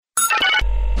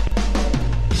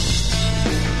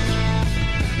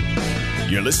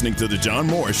You're listening to The John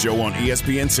Morris Show on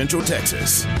ESPN Central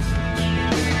Texas.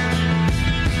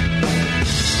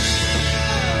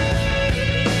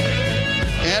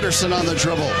 Anderson on the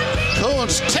dribble.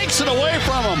 Coons takes it away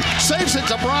from him. Saves it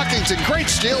to Brockington. Great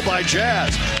steal by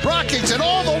Jazz. Brockington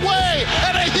all the way.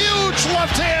 And a huge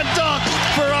left-hand dunk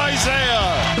for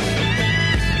Isaiah.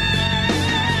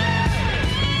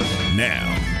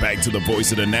 Now, back to the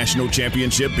voice of the national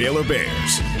championship Baylor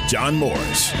Bears, John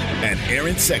Morris and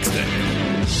Aaron Sexton.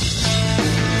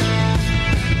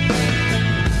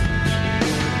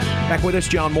 Back with us,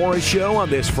 John Morris Show on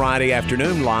this Friday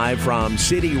afternoon, live from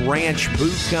City Ranch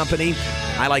Boot Company.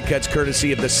 Highlight cuts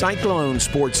courtesy of the Cyclone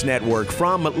Sports Network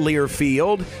from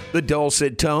Learfield. The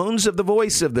dulcet tones of the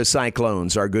voice of the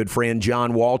Cyclones, our good friend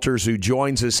John Walters, who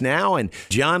joins us now. And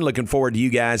John, looking forward to you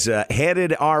guys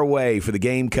headed our way for the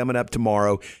game coming up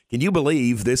tomorrow. Can you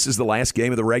believe this is the last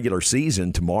game of the regular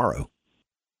season tomorrow?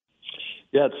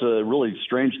 Yeah, it's really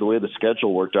strange the way the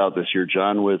schedule worked out this year,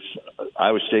 John, with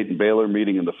Iowa State and Baylor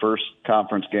meeting in the first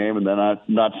conference game and then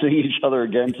not seeing each other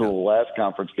again until the last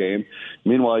conference game.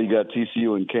 Meanwhile, you got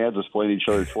TCU and Kansas playing each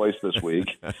other twice this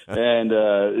week. And,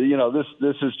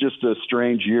 this is just a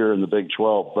strange year in the Big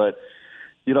 12. But,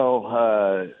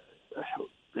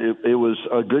 it was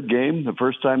a good game the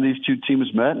first time these two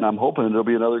teams met, and I'm hoping it'll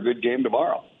be another good game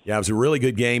tomorrow. Yeah, it was a really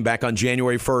good game back on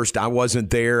January 1st. I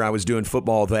wasn't there. I was doing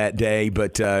football that day.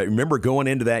 But remember going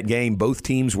into that game, both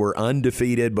teams were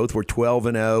undefeated. Both were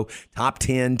 12-0, top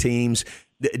 10 teams.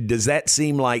 Does that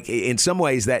seem like, in some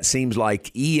ways, that seems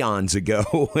like eons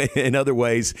ago? In other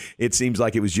ways, it seems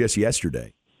like it was just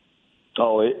yesterday.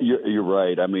 Oh, you're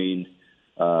right. I mean,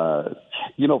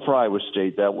 for Iowa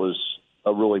State, that was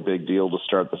a really big deal to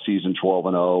start the season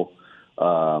 12-0.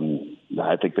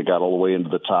 I think they got all the way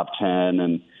into the top 10,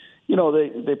 and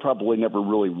they probably never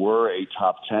really were a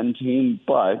top 10 team,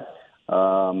 but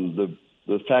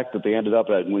the fact that they ended up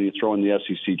when you throw in the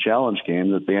SEC Challenge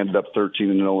game, that they ended up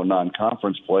 13-0 in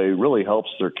non-conference play really helps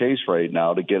their case right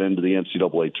now to get into the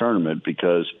NCAA tournament,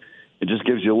 because it just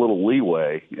gives you a little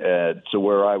leeway to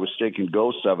where Iowa State can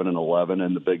go 7-11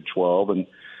 in the Big 12 and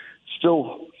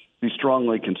still be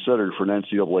strongly considered for an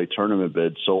NCAA tournament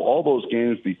bid. So all those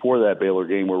games before that Baylor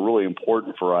game were really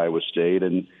important for Iowa State.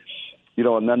 And,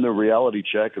 and then the reality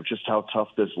check of just how tough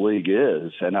this league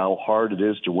is and how hard it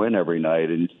is to win every night.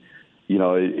 And,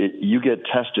 you get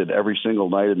tested every single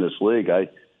night in this league. I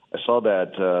saw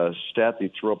that stat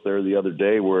they threw up there the other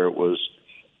day where it was,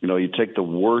 you take the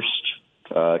worst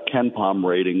KenPom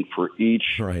rating for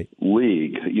each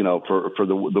league, for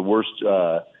the worst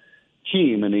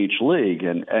team in each league,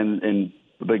 and in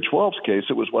the Big 12's case,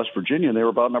 it was West Virginia, and they were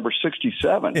about number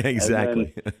 67.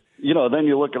 Exactly. And then, then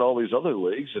you look at all these other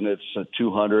leagues, and it's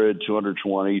 200,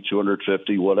 220,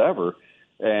 250, whatever,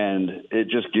 and it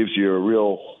just gives you a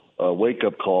real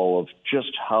wake-up call of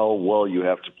just how well you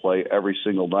have to play every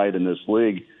single night in this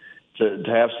league to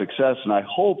have success. And I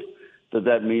hope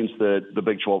that means that the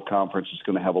Big 12 Conference is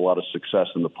going to have a lot of success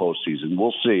in the postseason.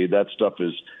 We'll see. That stuff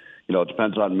is it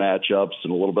depends on matchups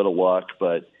and a little bit of luck,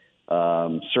 but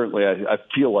certainly I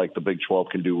feel like the Big 12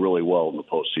 can do really well in the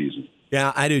postseason.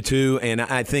 Yeah, I do too, and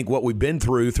I think what we've been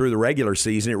through the regular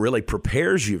season, it really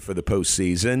prepares you for the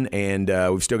postseason, and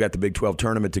we've still got the Big 12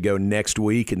 tournament to go next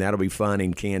week, and that'll be fun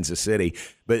in Kansas City.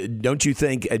 But don't you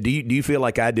think, do you feel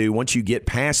like I do, once you get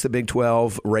past the Big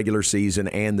 12 regular season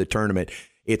and the tournament,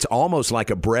 it's almost like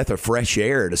a breath of fresh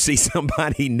air to see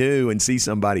somebody new and see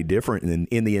somebody different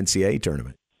in the NCAA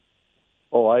tournament?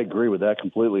 Oh, I agree with that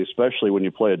completely, especially when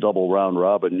you play a double round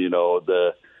robin,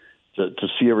 to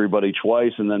see everybody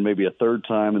twice and then maybe a third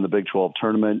time in the Big 12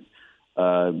 tournament.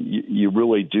 You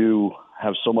really do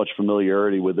have so much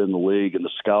familiarity within the league, and the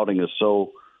scouting is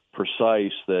so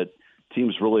precise that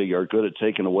teams really are good at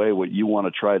taking away what you want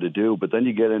to try to do. But then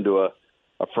you get into a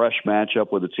fresh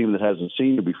matchup with a team that hasn't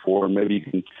seen you before, and maybe you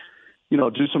can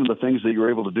do some of the things that you're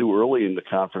able to do early in the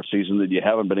conference season that you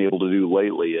haven't been able to do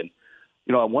lately. And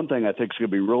one thing I think is going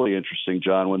to be really interesting,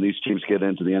 John, when these teams get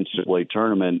into the NCAA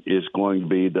tournament is going to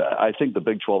be I think the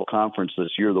Big 12 Conference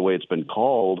this year, the way it's been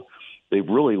called, they've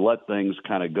really let things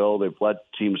kind of go. They've let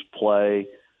teams play,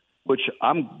 which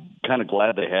I'm kind of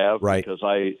glad they have, because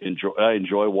I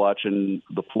enjoy watching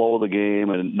the flow of the game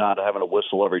and not having a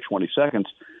whistle every 20 seconds.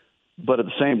 But at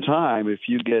the same time, if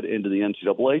you get into the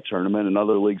NCAA tournament and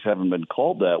other leagues haven't been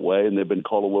called that way and they've been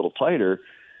called a little tighter,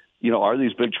 are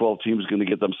these Big 12 teams going to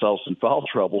get themselves in foul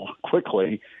trouble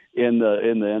quickly in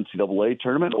the NCAA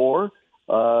tournament, or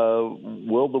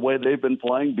will the way they've been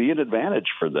playing be an advantage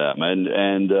for them?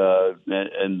 And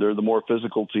they're the more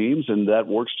physical teams, and that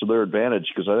works to their advantage,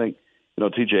 because I think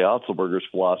T.J. Otzelberger's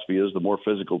philosophy is the more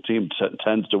physical team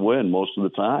tends to win most of the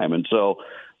time. And so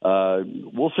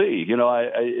we'll see.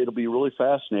 It'll be really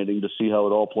fascinating to see how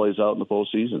it all plays out in the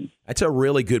postseason. That's a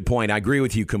really good point. I agree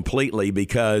with you completely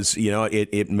because,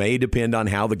 it may depend on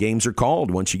how the games are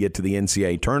called once you get to the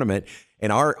NCAA tournament.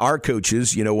 And our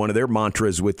coaches, one of their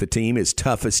mantras with the team is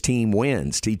toughest team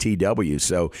wins, TTW.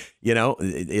 So,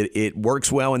 it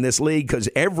works well in this league because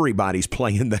everybody's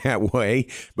playing that way.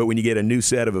 But when you get a new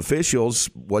set of officials,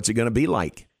 what's it going to be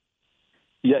like?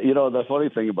 Yeah, the funny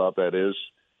thing about that is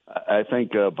I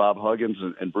think Bob Huggins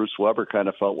and Bruce Weber kind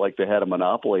of felt like they had a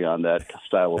monopoly on that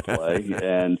style of play.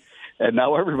 and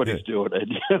now everybody's doing it.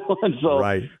 And so,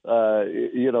 right.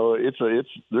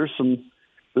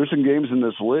 There's some games in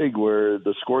this league where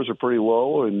the scores are pretty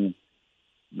low and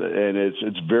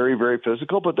it's very, very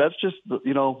physical, but that's just,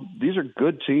 these are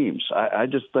good teams. I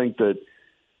just think that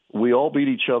we all beat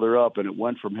each other up and it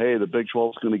went from, hey, the Big 12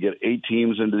 is going to get 8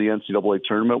 teams into the NCAA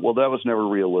tournament. Well, that was never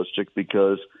realistic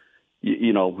because,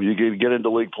 you get into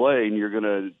league play and you're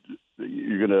going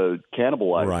to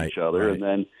cannibalize each other. Right. And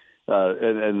then,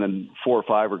 and then 4 or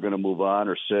 5 are going to move on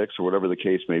or 6 or whatever the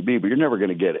case may be, but you're never going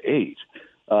to get 8.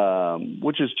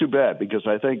 Which is too bad because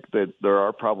I think that there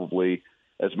are probably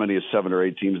as many as 7 or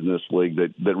 8 teams in this league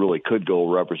that really could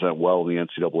go represent well in the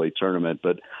NCAA tournament.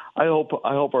 But I hope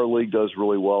our league does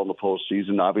really well in the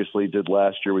postseason. Obviously, it did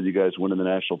last year with you guys winning the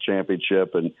national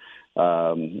championship, and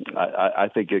I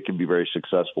think it can be very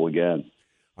successful again.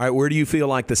 All right, where do you feel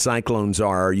like the Cyclones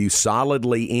are? Are you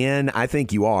solidly in? I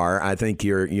think you are. I think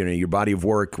your body of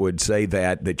work would say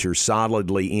that you're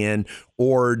solidly in.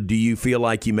 Or do you feel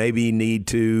like you maybe need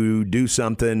to do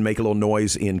something, make a little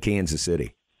noise in Kansas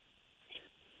City?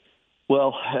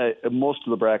 Well, most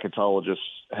of the bracketologists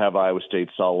have Iowa State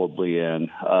solidly in.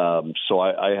 So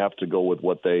I have to go with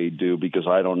what they do because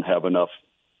I don't have enough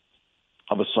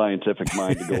of a scientific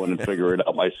mind to go in and figure it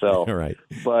out myself. Right.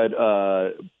 But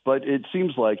it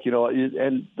seems like,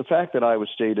 and the fact that Iowa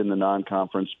State in the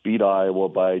non-conference beat Iowa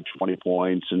by 20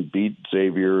 points and beat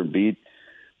Xavier and beat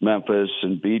Memphis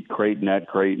and beat Creighton at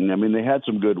Creighton. I mean, they had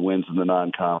some good wins in the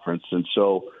non-conference. And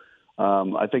so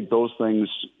I think those things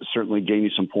certainly gain you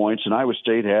some points. And Iowa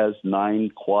State has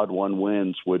 9 quad 1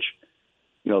 wins, which,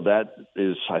 that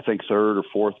is, I think, 3rd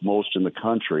or 4th most in the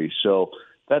country. So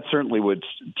that certainly would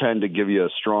tend to give you a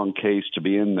strong case to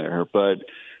be in there. But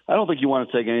I don't think you want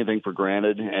to take anything for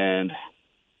granted. And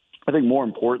I think more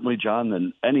importantly, John,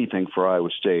 than anything for Iowa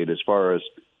State, as far as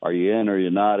are you in, are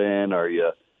you not in, are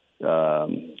you where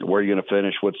are you going to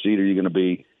finish, what seed are you going to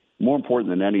be, more important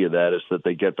than any of that is that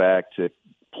they get back to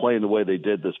playing the way they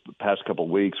did this past couple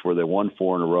of weeks where they won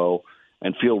 4 in a row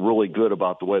and feel really good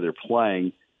about the way they're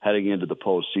playing heading into the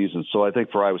postseason. So I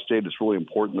think for Iowa State, it's really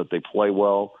important that they play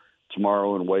well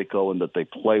tomorrow in Waco and that they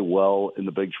play well in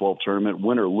the Big 12 tournament,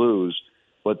 win or lose,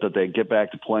 but that they get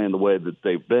back to playing the way that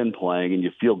they've been playing and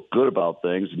you feel good about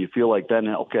things and you feel like then,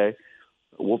 okay,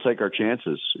 we'll take our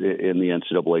chances in the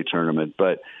NCAA tournament.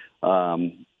 But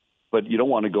you don't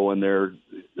want to go in there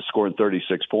scoring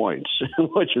 36 points,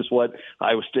 which is what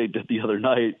Iowa State did the other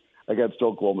night against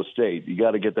Oklahoma State. You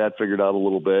got to get that figured out a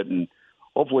little bit, and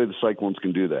hopefully the Cyclones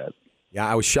can do that. Yeah,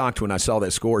 I was shocked when I saw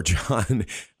that score, John,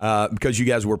 because you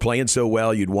guys were playing so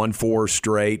well. You'd won 4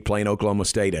 straight, playing Oklahoma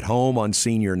State at home on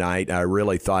senior night. I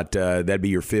really thought that'd be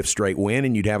your 5th straight win,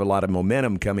 and you'd have a lot of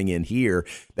momentum coming in here.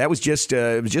 That was just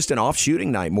an off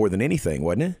shooting night more than anything,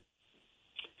 wasn't it?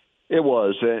 It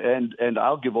was, and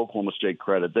I'll give Oklahoma State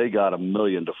credit. They got a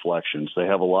million deflections. They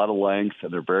have a lot of length,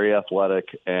 and they're very athletic,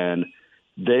 and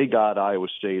they got Iowa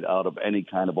State out of any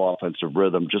kind of offensive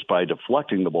rhythm just by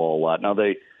deflecting the ball a lot. Now,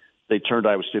 they turned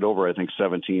Iowa State over, I think,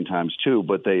 17 times too,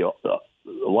 but a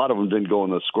lot of them didn't go in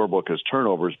the scorebook as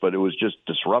turnovers, but it was just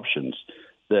disruptions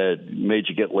that made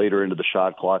you get later into the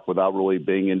shot clock without really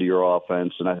being into your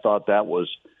offense, and I thought that was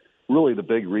really the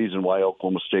big reason why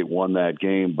Oklahoma State won that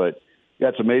game. But yeah,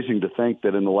 it's amazing to think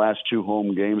that in the last 2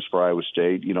 home games for Iowa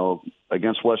State,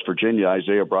 against West Virginia,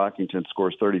 Isaiah Brockington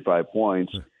scores 35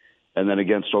 points. And then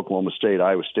against Oklahoma State,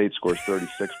 Iowa State scores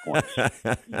 36 points.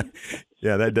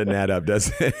 Yeah, that doesn't add up,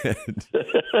 does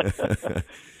it?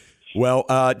 Well,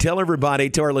 tell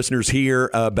our listeners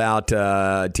here about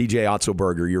T.J.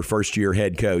 Otzelberger, your first-year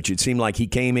head coach. It seemed like he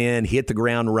came in, hit the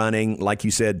ground running, like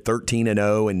you said,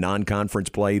 13-0 in non-conference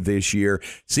play this year.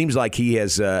 Seems like he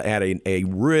has had a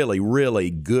really,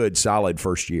 really good, solid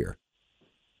first year.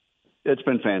 It's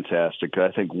been fantastic. I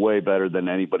think way better than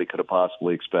anybody could have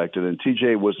possibly expected. And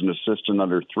TJ was an assistant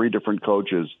under 3 different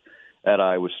coaches at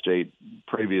Iowa State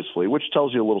previously, which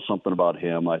tells you a little something about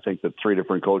him. I think that 3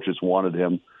 different coaches wanted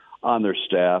him on their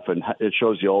staff, and it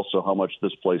shows you also how much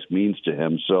this place means to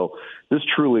him. So this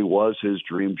truly was his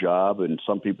dream job, and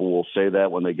some people will say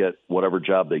that when they get whatever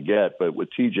job they get. But with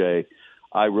TJ,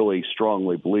 I really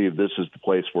strongly believe this is the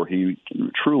place where he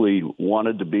truly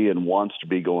wanted to be and wants to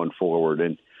be going forward.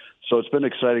 And so it's been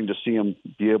exciting to see him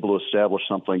be able to establish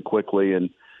something quickly and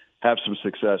have some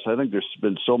success. I think there's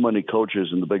been so many coaches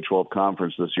in the Big 12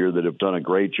 Conference this year that have done a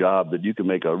great job that you can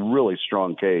make a really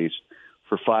strong case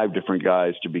for 5 different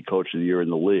guys to be Coach of the Year in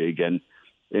the league. And,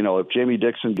 you know, if Jamie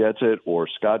Dixon gets it, or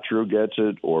Scott Drew gets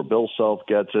it, or Bill Self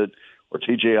gets it, or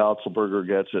TJ Otzelberger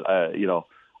gets it,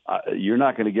 you're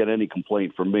not going to get any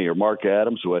complaint from me, or Mark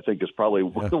Adams, who I think is probably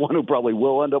the one who probably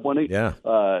will end up winning. Yeah.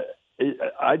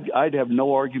 I'd have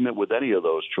no argument with any of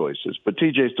those choices. But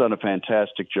TJ's done a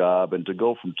fantastic job, and to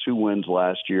go from 2 wins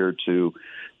last year to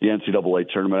the NCAA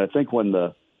tournament, I think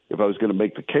if I was going to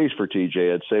make the case for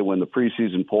TJ, I'd say when the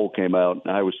preseason poll came out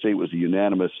and Iowa State was a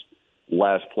unanimous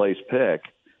last place pick,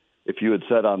 if you had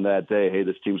said on that day, hey,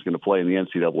 this team's going to play in the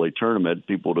NCAA tournament,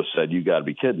 people would have said, you got to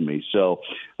be kidding me. So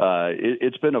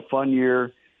it's been a fun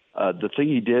year. The thing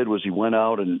he did was he went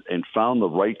out and found the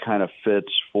right kind of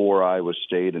fits for Iowa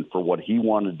State and for what he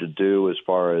wanted to do as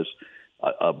far as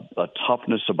a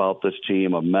toughness about this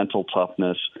team, a mental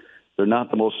toughness. They're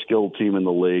not the most skilled team in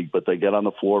the league, but they get on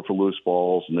the floor for loose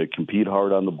balls and they compete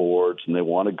hard on the boards and they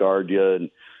want to guard you.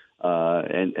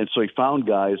 And so he found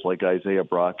guys like Isaiah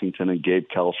Brockington and Gabe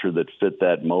Kelcher that fit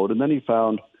that mode. And then he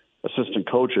found assistant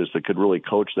coaches that could really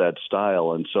coach that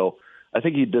style. And so I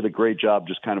think he did a great job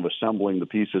just kind of assembling the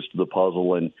pieces to the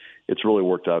puzzle, and it's really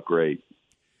worked out great.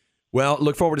 Well,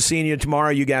 look forward to seeing you tomorrow.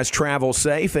 You guys travel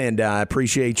safe, and I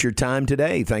appreciate your time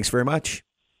today. Thanks very much.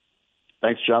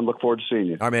 Thanks, John. Look forward to seeing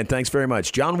you. All right, man. Thanks very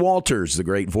much. John Walters, the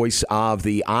great voice of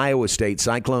the Iowa State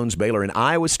Cyclones. Baylor and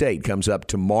Iowa State comes up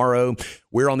tomorrow.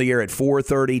 We're on the air at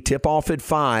 4:30. Tip-off at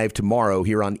 5 tomorrow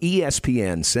here on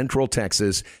ESPN Central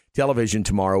Texas. Television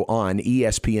tomorrow on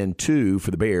ESPN2 for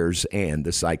the Bears and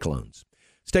the Cyclones.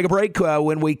 Let's take a break.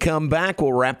 When we come back,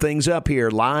 we'll wrap things up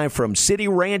here live from City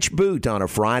Ranch Boot on a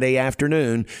Friday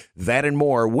afternoon. That and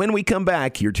more. When we come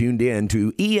back, you're tuned in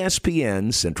to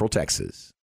ESPN Central Texas.